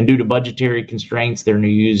 and due to budgetary constraints, they're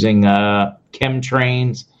using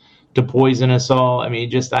chemtrains to poison us all. I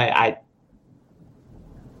mean,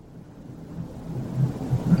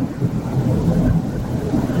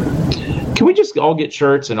 can we just all get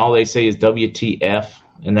shirts and all they say is WTF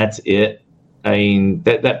and that's it? I mean,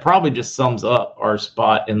 that probably just sums up our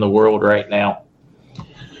spot in the world right now.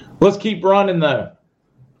 Let's keep running, though.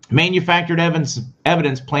 Manufactured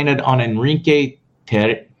evidence planted on Enrique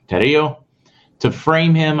Tarrio to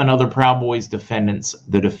frame him and other Proud Boys defendants,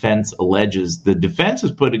 the defense alleges. The defense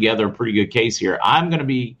has put together a pretty good case here. I'm going to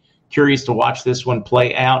be curious to watch this one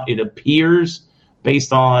play out. It appears,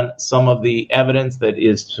 based on some of the evidence that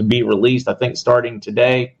is to be released, I think starting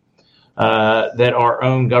today, that our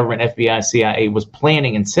own government, FBI, CIA, was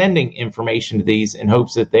planning and sending information to these in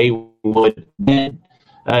hopes that they would then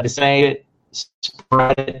say it,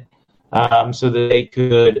 spread it, so that they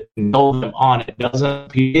could know them on it. Doesn't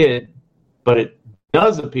appear, but it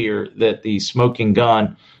does appear that the smoking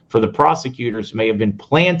gun for the prosecutors may have been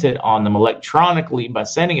planted on them electronically by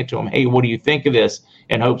sending it to them. Hey, what do you think of this?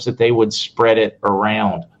 In hopes that they would spread it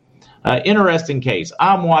around. Interesting case.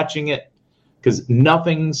 I'm watching it because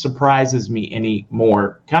nothing surprises me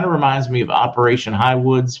anymore. Kind of reminds me of Operation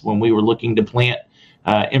Highwoods when we were looking to plant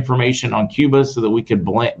information on Cuba so that we could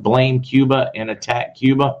blame Cuba and attack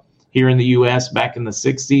Cuba here in the U.S. back in the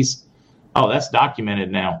 60s. Oh, that's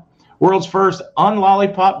documented now. World's first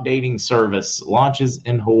unlollipop dating service launches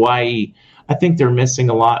in Hawaii. I think they're missing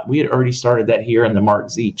a lot. We had already started that here in the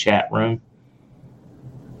MarkZ chat room.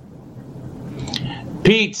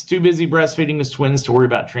 Pete's too busy breastfeeding his twins to worry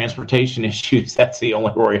about transportation issues. That's the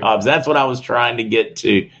only Rory Hobbs. That's what I was trying to get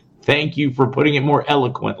to. Thank you for putting it more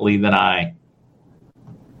eloquently than I.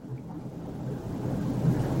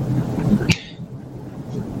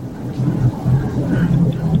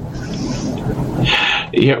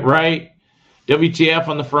 Yeah, right. WTF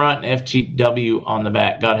on the front, FTW on the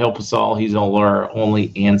back. God help us all. He's our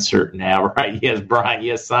only answer now, right? Yes, Brian.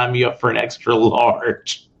 Yes, sign me up for an extra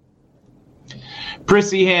large.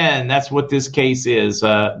 Prissy Hen, that's what this case is.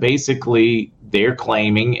 Basically, they're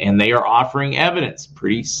claiming and they are offering evidence,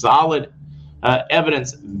 pretty solid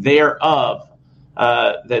evidence thereof,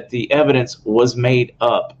 that the evidence was made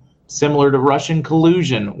up, similar to Russian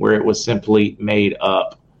collusion, where it was simply made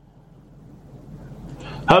up.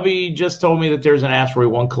 Hubby just told me that there's an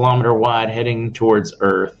asteroid 1 kilometer wide heading towards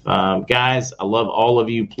Earth. Guys, I love all of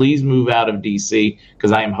you. Please move out of D.C.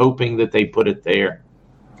 because I am hoping that they put it there.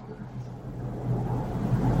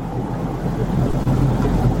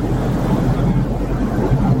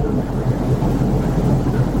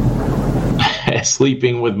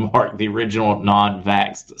 Sleeping with Mark, the original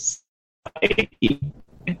non-vaxxed society.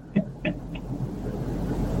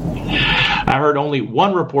 I heard only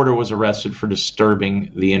one reporter was arrested for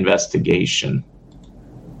disturbing the investigation.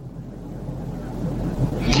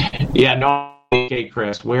 Yeah, no, okay,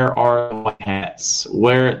 Chris. Where are the white hats?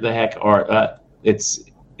 Where the heck are it's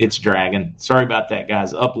dragging. Sorry about that,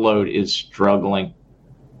 guys. Upload is struggling.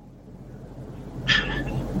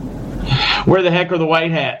 Where the heck are the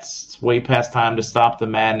white hats? It's way past time to stop the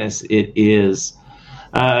madness. It is.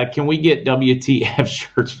 Can we get WTF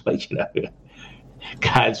shirts?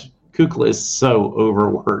 Guys, Kukla is so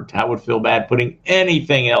overworked. I would feel bad putting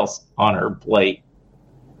anything else on her plate.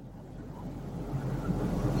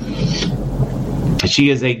 She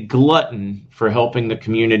is a glutton for helping the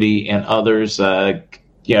community and others, her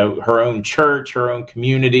own church, her own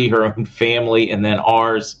community, her own family, and then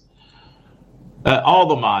ours. All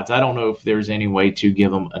the mods. I don't know if there's any way to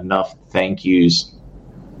give them enough thank yous.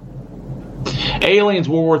 Aliens,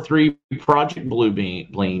 World War III, Project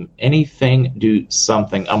Bluebeam, anything, do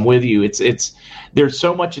something. I'm with you. It's there's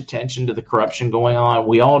so much attention to the corruption going on.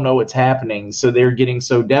 We all know it's happening, so they're getting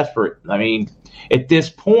so desperate. I mean, at this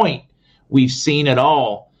point, we've seen it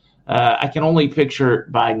all. I can only picture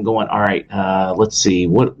Biden going, all right, let's see,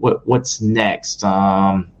 what's next?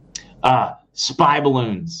 Spy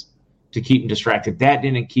balloons to keep them distracted. That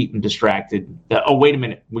didn't keep them distracted. Wait a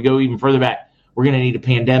minute. We go even further back. We're going to need a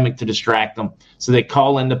pandemic to distract them. So they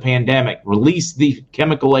call in the pandemic, release the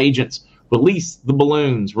chemical agents, release the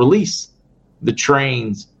balloons, release the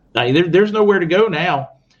trains. There's nowhere to go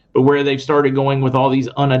now. But where they've started going with all these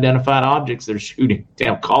unidentified objects they're shooting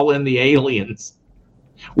down, call in the aliens.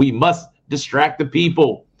 We must distract the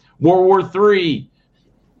people. World War III.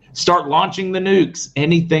 Start launching the nukes.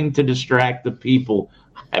 Anything to distract the people.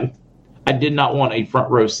 I did not want a front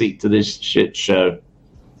row seat to this shit show.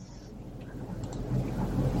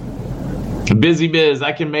 Busy Biz,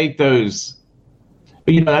 I can make those.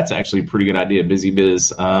 But, that's actually a pretty good idea, Busy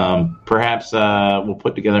Biz. Perhaps we'll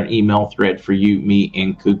put together an email thread for you, me,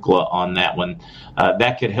 and Kukla on that one.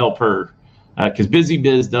 That could help her because Busy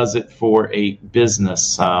Biz does it for a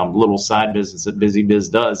business, little side business that Busy Biz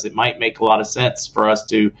does. It might make a lot of sense for us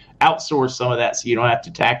to outsource some of that so you don't have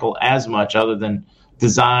to tackle as much other than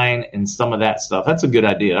design and some of that stuff. That's a good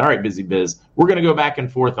idea. All right, Busy Biz. We're going to go back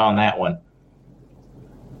and forth on that one.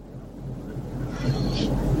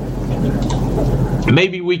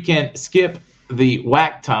 Maybe we can skip the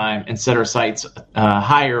whack time and set our sights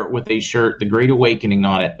higher with a shirt, The Great Awakening,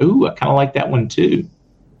 on it. Ooh, I kind of like that one too.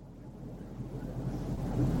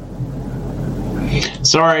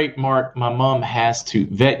 Sorry, Mark, my mom has to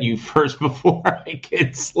vet you first before I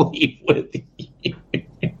can sleep with you.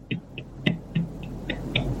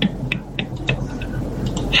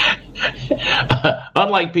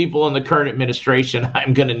 Unlike people in the current administration,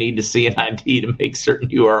 I'm going to need to see an ID to make certain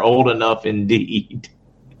you are old enough indeed.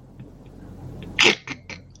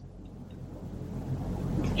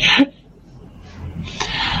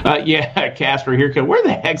 Casper, here comes. Where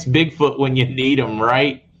the heck's Bigfoot when you need him,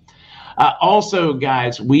 right? Also,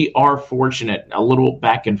 guys, we are fortunate. A little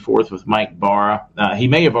back and forth with Mike Barra. He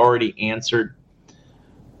may have already answered.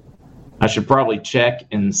 I should probably check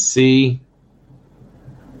and see.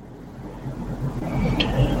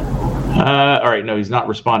 All right, no, he's not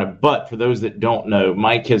responded. But for those that don't know,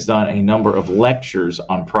 Mike has done a number of lectures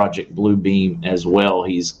on Project Bluebeam as well.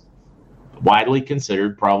 He's widely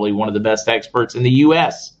considered probably one of the best experts in the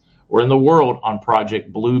U.S. or in the world on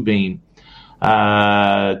Project Bluebeam.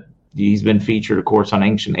 He's been featured, of course, on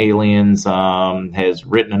Ancient Aliens, has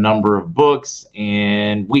written a number of books,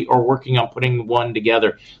 and we are working on putting one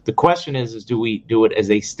together. The question is do we do it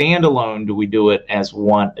as a standalone? Do we do it as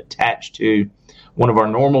one attached to one of our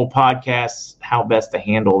normal podcasts? How best to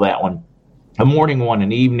handle that one? A morning one,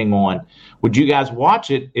 an evening one. Would you guys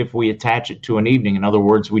watch it if we attach it to an evening? In other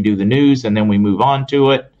words, we do the news and then we move on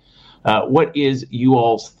to it. What is you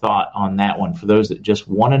all's thought on that one for those that just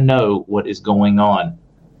want to know what is going on?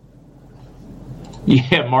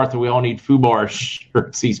 Yeah, Martha, we all need FUBAR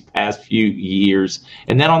shirts these past few years.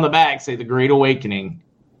 And then on the back, say The Great Awakening.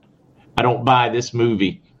 I don't buy this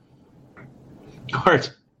movie.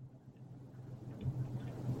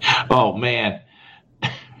 Oh, man.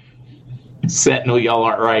 Sentinel, y'all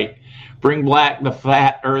aren't right. Bring Black the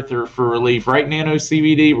Flat Earther for relief. Right, Nano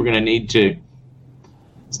CBD? We're going to need to.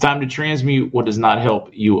 It's time to transmute what does not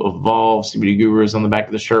help you evolve. CBD Gurus on the back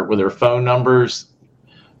of the shirt with their phone numbers.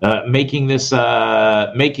 Making this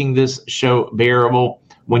show bearable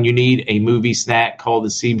when you need a movie snack, call the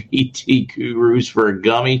CBT Gurus for a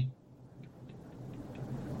gummy.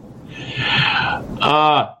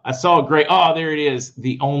 I saw a great, there it is,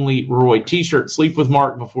 The Only Roy t-shirt, Sleep with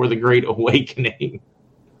Mark Before the Great Awakening.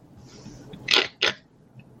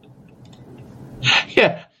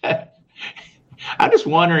 Yeah. I'm just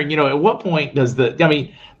wondering, at what point does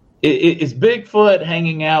is Bigfoot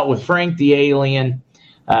hanging out with Frank the Alien?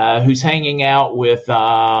 who's hanging out with,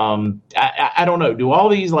 I don't know, do all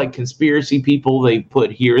these like conspiracy people they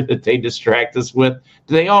put here that they distract us with,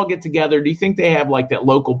 do they all get together? Do you think they have like that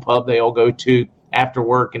local pub they all go to after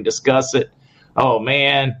work and discuss it? Oh,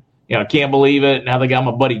 man, I can't believe it. Now they got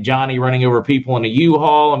my buddy Johnny running over people in a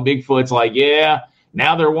U-Haul, and Bigfoot's like, yeah,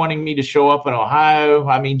 now they're wanting me to show up in Ohio.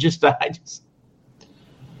 I mean,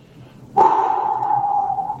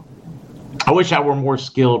 I wish I were more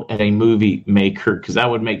skilled at a movie maker, because I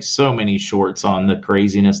would make so many shorts on the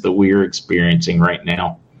craziness that we're experiencing right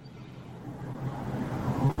now.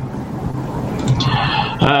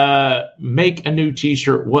 Make a new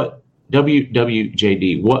t-shirt. What?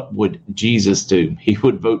 WWJD, what would Jesus do? He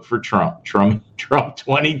would vote for Trump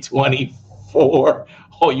 2024.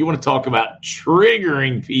 Oh, you want to talk about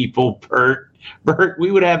triggering people, Bert? Bert,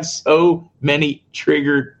 we would have so many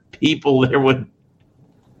triggered people there would.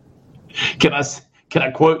 Can I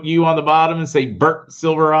quote you on the bottom and say Bert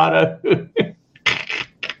Silverado?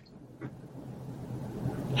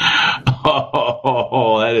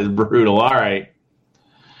 Oh, that is brutal. All right.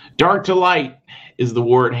 Dark to light is the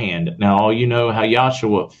war at hand. Now, you know how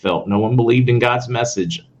Yahshua felt. No one believed in God's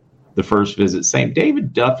message the first visit. St.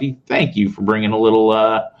 David Duffy, thank you for bringing a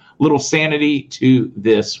little sanity to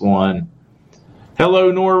this one.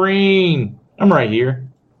 Hello, Noreen. I'm right here.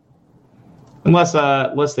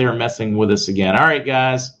 Unless they're messing with us again. All right,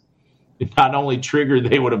 guys. Not only triggered,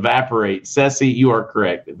 they would evaporate. Ceci, you are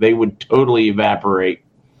correct. They would totally evaporate.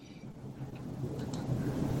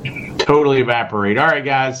 Totally evaporate. All right,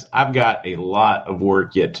 guys. I've got a lot of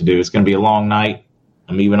work yet to do. It's going to be a long night.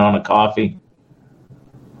 I'm even on a coffee.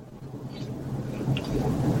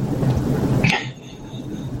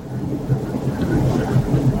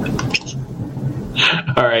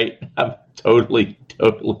 All right. I'm totally.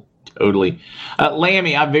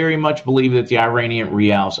 Lammy, I very much believe that the Iranian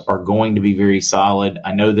reals are going to be very solid.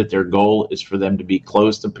 I know that their goal is for them to be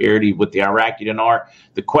close to parity with the Iraqi dinar.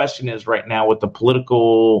 The question is right now with the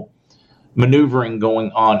political maneuvering going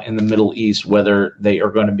on in the Middle East, whether they are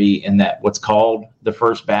going to be in that what's called the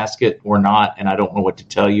first basket or not, and I don't know what to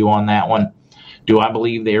tell you on that one. Do I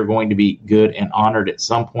believe they are going to be good and honored at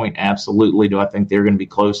some point? Absolutely. Do I think they're going to be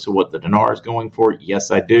close to what the dinar is going for?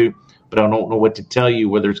 Yes, I do. But I don't know what to tell you,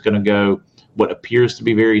 whether it's going to go what appears to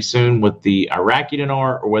be very soon with the Iraqi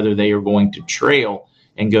dinar, or whether they are going to trail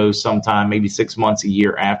and go sometime, maybe 6 months, a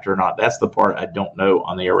year after or not. That's the part I don't know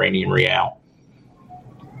on the Iranian real.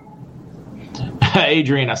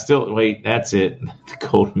 Adrian, that's it. The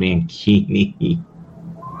Gold Mankini.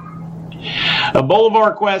 A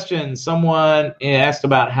Bolivar question. Someone asked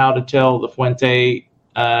about how to tell the Fuente.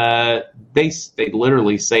 They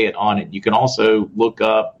literally say it on it. You can also look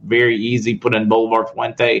up, very easy, put in Bolivar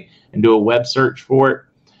Fuente and do a web search for it.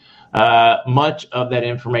 Much of that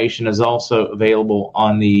information is also available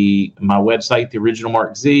on my website, the original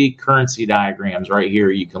MarkZ currency diagrams right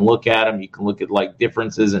here. You can look at them. You can look at like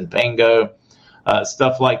differences in Pango,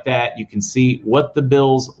 stuff like that. You can see what the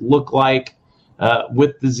bills look like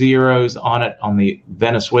with the zeros on it on the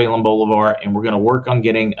Venezuelan Bolivar. And we're going to work on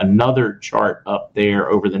getting another chart up there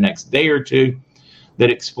over the next day or two that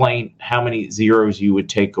explain how many zeros you would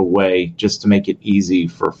take away, just to make it easy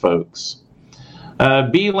for folks.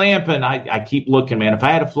 B. Lampin, I keep looking, man. If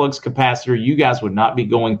I had a flux capacitor, you guys would not be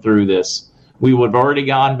going through this. We would have already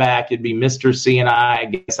gone back. It'd be Mr. C and I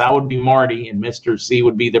guess I would be Marty, and Mr. C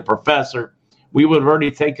would be the professor. We would have already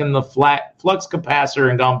taken the flux capacitor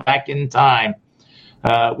and gone back in time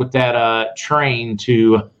with that train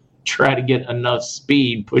to try to get enough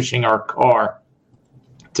speed pushing our car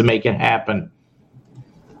to make it happen.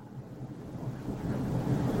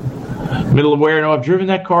 Middle of where? No, I've driven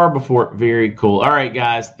that car before. Very cool. All right,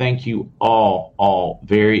 guys. Thank you all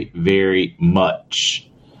very, very much.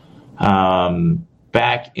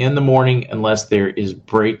 Back in the morning, unless there is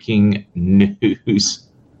breaking news.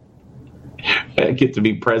 I get to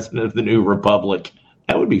be president of the new republic.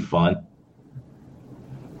 That would be fun.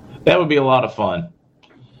 That would be a lot of fun.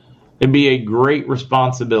 It'd be a great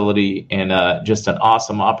responsibility and just an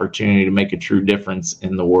awesome opportunity to make a true difference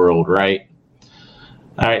in the world, right?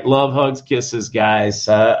 All right, love, hugs, kisses, guys.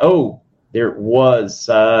 There was.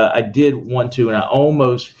 I did want to, and I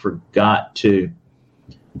almost forgot to.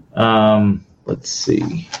 Let's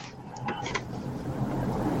see.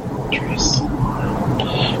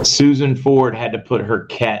 Susan Ford had to put her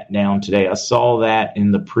cat down today. I saw that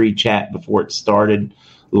in the pre-chat before it started.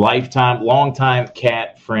 Long-time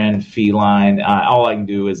cat friend, feline. All I can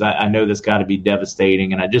do is I know this got to be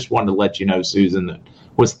devastating, and I just wanted to let you know, Susan, that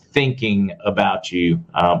was thinking about you.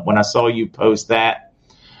 When I saw you post that,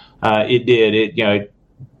 it did.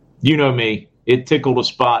 You know me. it tickled a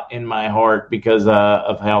spot in my heart because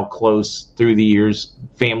of how close through the years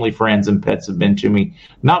family, friends, and pets have been to me.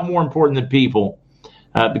 Not more important than people,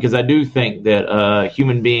 because I do think that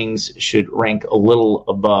human beings should rank a little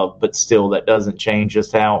above, but still that doesn't change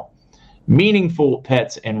just how meaningful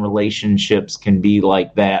pets and relationships can be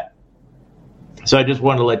like that. So I just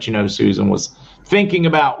wanted to let you know Susan was thinking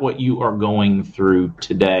about what you are going through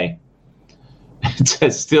today.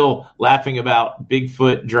 Still laughing about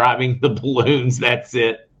Bigfoot driving the balloons. That's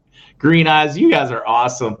it. Green Eyes, you guys are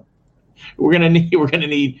awesome. We're gonna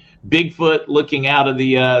need Bigfoot looking out of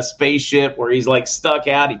the spaceship where he's like stuck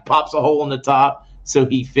out. He pops a hole in the top so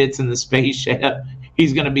he fits in the spaceship.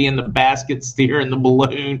 He's gonna be in the basket steering the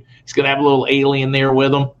balloon. He's gonna have a little alien there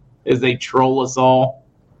with him as they troll us all.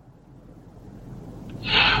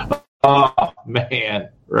 Oh man,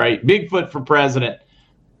 right? Bigfoot for president.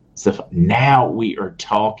 So now we are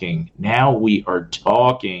talking. I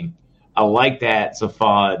like that,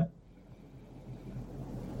 Safad.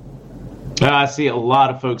 I see a lot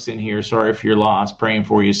of folks in here. Sorry for your loss. Praying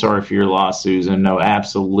for you. Sorry for your loss, Susan. No,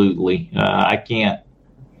 absolutely. I can't.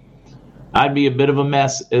 I'd be a bit of a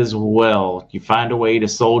mess as well. You find a way to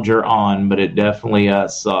soldier on, but it definitely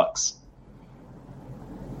sucks.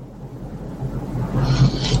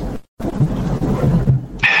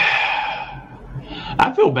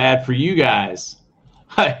 I feel bad for you guys.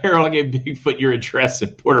 Harold, I gave Bigfoot your address in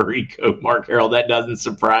Puerto Rico. Mark Harold, that doesn't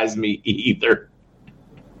surprise me either.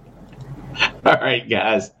 All right,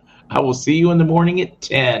 guys. I will see you in the morning at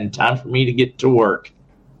 10. Time for me to get to work.